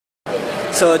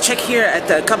So check here at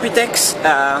the Computex.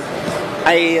 I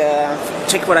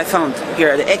check what I found here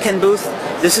at the Eken booth.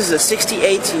 This is a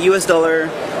 $68 US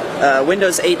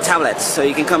Windows 8 tablet. So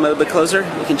you can come a little bit closer.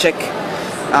 You can check.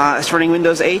 It's running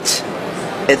Windows 8.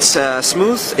 It's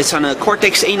smooth. It's on a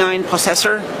Cortex A9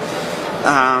 processor.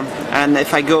 And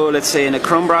if I go, let's say, in a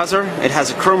Chrome browser, it has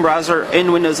a Chrome browser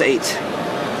in Windows 8.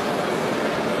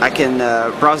 I can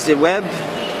browse the web.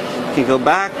 I can go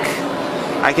back.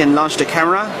 I can launch the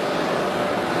camera.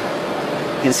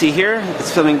 You can see here, it's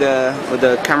filming with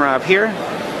the camera up here.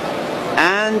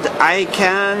 And I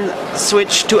can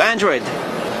switch to Android.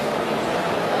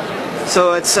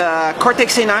 So it's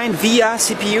Cortex A9 via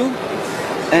CPU.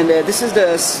 And this is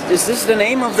the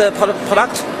name of the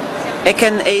product?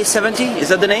 Eken A70, is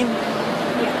that the name?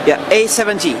 Yeah,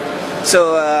 A70.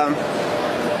 So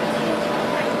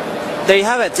there you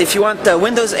have it. If you want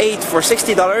Windows 8 for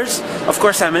 $60, of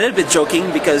course I'm a little bit joking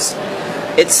because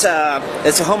it's a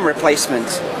home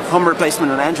replacement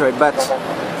on Android. But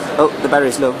oh, the battery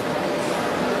is low.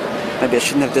 Maybe I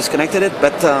shouldn't have disconnected it.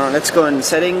 But let's go in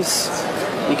settings.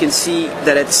 You can see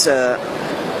that it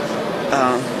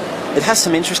has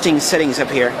some interesting settings up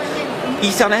here.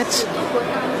 Ethernet,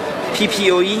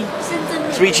 PPoE,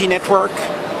 3G network.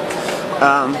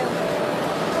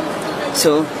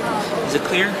 So is it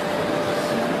clear?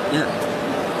 Yeah.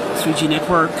 3G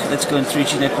network. Let's go in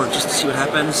 3G network just to see what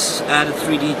happens. Add a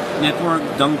 3D network.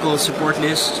 Dongle support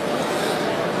list.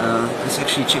 Let's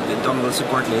actually check the dongle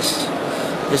support list.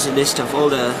 There's a list of all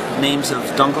the names of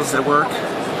dongles that work.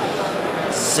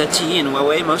 ZTE and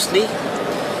Huawei mostly.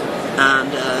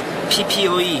 And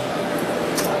PPoE.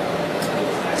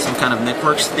 Some kind of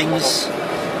networks things.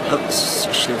 Oops,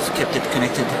 I should have kept it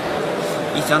connected.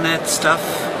 Ethernet stuff.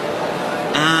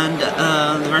 And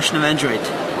the version of Android.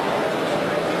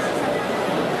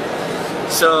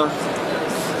 So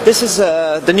this is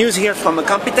the news here from the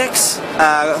Computex.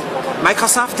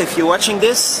 Microsoft, if you're watching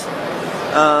this,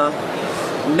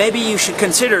 maybe you should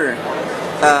consider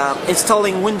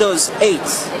installing Windows 8,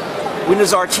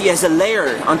 Windows RT as a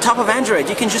layer on top of Android.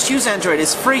 You can just use Android,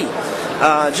 it's free.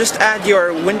 Just add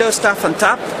your Windows stuff on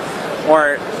top,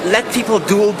 or let people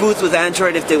dual boot with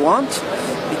Android if they want,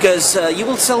 because you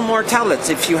will sell more tablets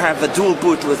if you have a dual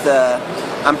boot with,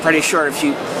 I'm pretty sure if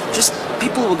you just,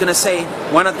 people were going to say,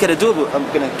 why not get a dual boot? I'm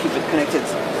going to keep it connected.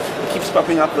 It keeps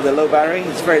popping up with a low battery.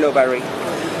 It's very low battery.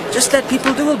 Just let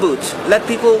people dual boot. Let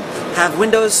people have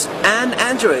Windows and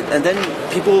Android, and then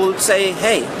people will say,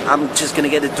 hey, I'm just going to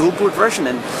get a dual boot version,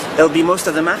 and it'll be most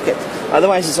of the market.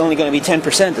 Otherwise, it's only going to be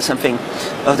 10% or something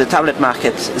of the tablet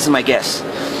market. This is my guess.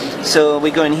 So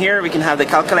we go in here. We can have the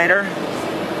calculator,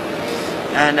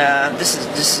 and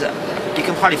you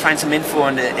can probably find some info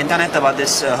on the internet about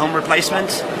this home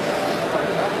replacement.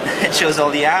 It shows all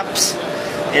the apps.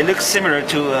 It looks similar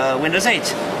to Windows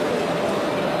 8.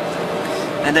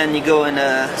 And then you go in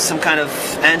some kind of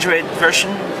Android version,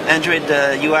 Android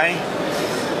UI,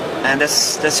 and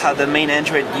that's how the main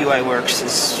Android UI works.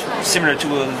 It's similar to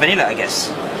vanilla, I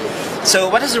guess. So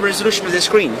what is the resolution of the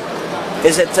screen?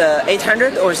 Is it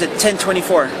 800 or is it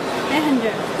 1024?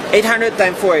 800. 800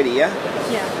 times 480, yeah?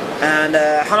 Yeah. And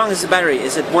how long is the battery?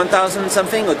 Is it 1000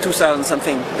 something or 2000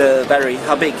 something, the battery?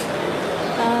 How big?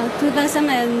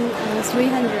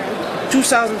 2300.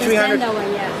 2300?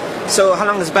 Yeah. So how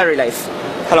long is battery life?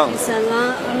 How long? It's a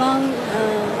long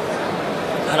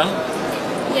How long?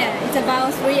 yeah, it's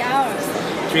about 3 hours.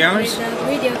 3 hours? With the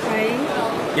video playing.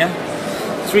 Yeah.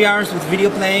 3 hours with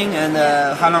video playing, and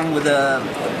how long with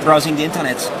browsing the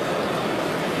internet?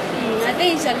 I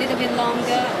think it's a little bit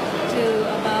longer, to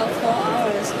about 4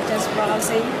 hours just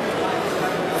browsing.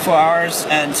 4 hours,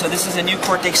 and so this is a new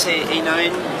Cortex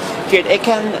A9 here at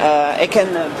Eken.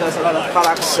 Eken does a lot of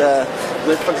products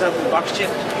with, for example, box chip.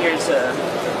 Here's a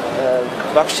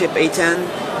box chip A10.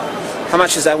 How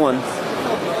much is that one?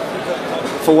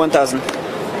 For 1000?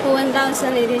 For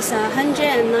 1000 it is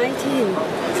 119.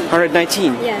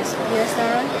 119? Yes, US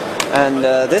dollar. And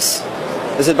this?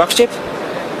 Is it box chip?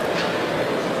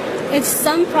 It's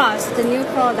SunPlus, the new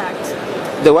product.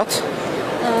 The what?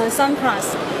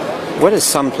 SunPlus. What is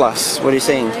SunPlus? What are you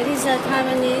saying? It is a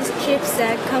Taiwanese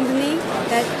chipset company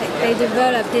that they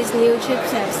develop these new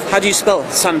chipsets. How do you spell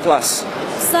SunPlus?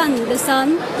 Sun, the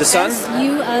sun. The sun?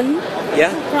 S-U-N.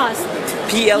 Yeah? Plus.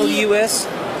 P-L-U-S?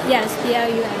 Yes,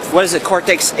 P-L-U-S. What is it,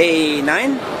 Cortex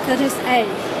A9? Cortex A.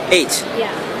 8?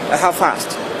 Yeah. How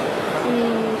fast?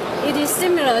 It is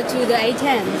similar to the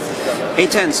A10.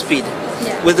 A10 speed?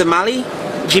 Yeah. With the Mali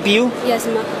GPU? Yes,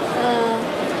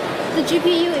 the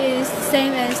GPU is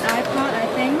same as iPod, I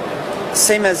think.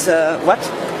 Same as what?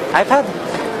 iPad?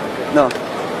 No.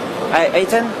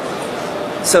 A10?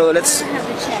 So let's, I have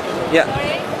to check. yeah,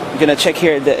 Sorry? I'm gonna check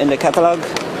here in the catalog.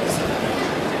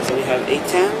 So we have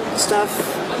A10 stuff.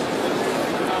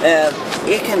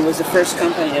 Eken was the first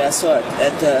company that I saw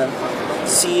at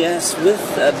CES with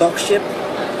a box chip.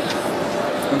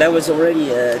 And that was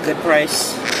already a good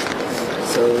price.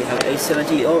 So we have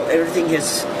A70. Oh, everything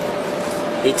is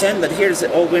A10, but here's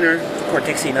the all-winner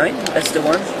Cortex A9. That's the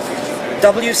one.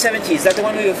 W70, is that the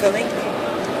one we were filming?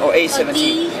 Or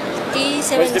A70?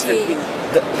 D70. What's the difference between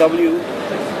W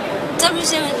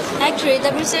W70. Actually,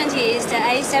 W70 is the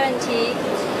A70.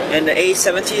 and the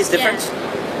A70 is different? Yeah.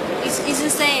 It's the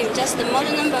same. Just the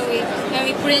model number. When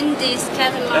we print this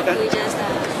catalog, Okay. we just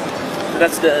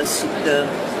That's that's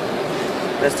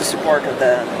the support of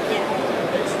the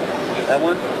that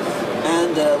one.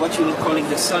 And what you were calling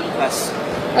the Sun Plus.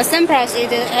 The Sun Plus is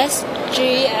the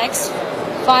SGX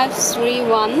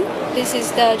 531. This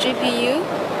is the GPU.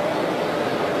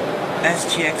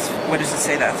 SGX, what does it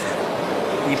say that?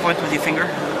 Can you point with your finger?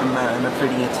 I'm not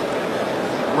reading it.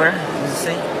 Where does it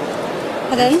say?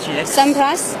 Pardon? SGX. Sun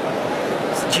Plus.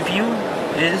 GPU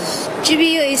is...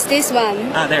 GPU is this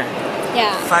one. Ah, there.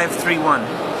 Yeah. 531.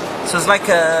 So it's like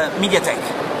a MediaTek.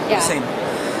 Yeah. The same.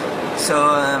 So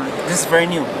this is very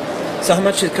new. So how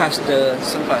much it cost the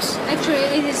Sun Plus? Actually,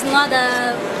 it is not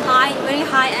a very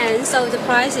high end, so the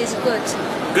price is good.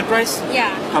 Good price?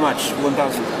 Yeah. How much?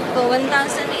 1,000? For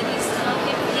 1,000, it is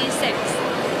 56.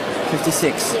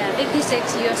 56. Yeah,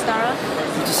 56 US dollar.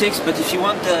 56, but if you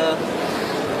want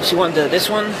this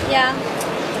one, Yeah.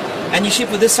 and you ship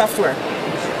with this software,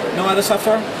 no other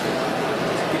software?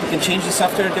 People can change the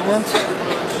software if they want.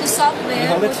 The software. Can you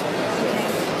hold it?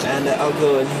 Okay. And I'll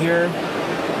go in here.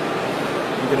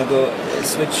 I'm gonna go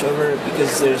switch over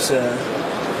because there's a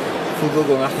full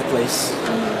Google Marketplace.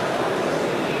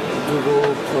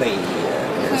 Google Play.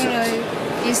 Where is it?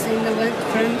 Color is in the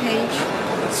front page.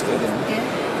 Let's go there. Yeah.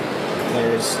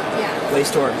 There's Yeah. Play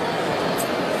Store.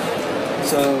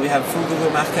 So we have full Google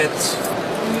Market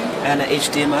and a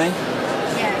HDMI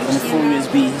Yeah. and a full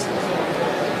USB.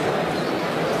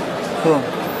 Cool.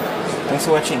 Thanks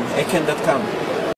for watching. Eken.com.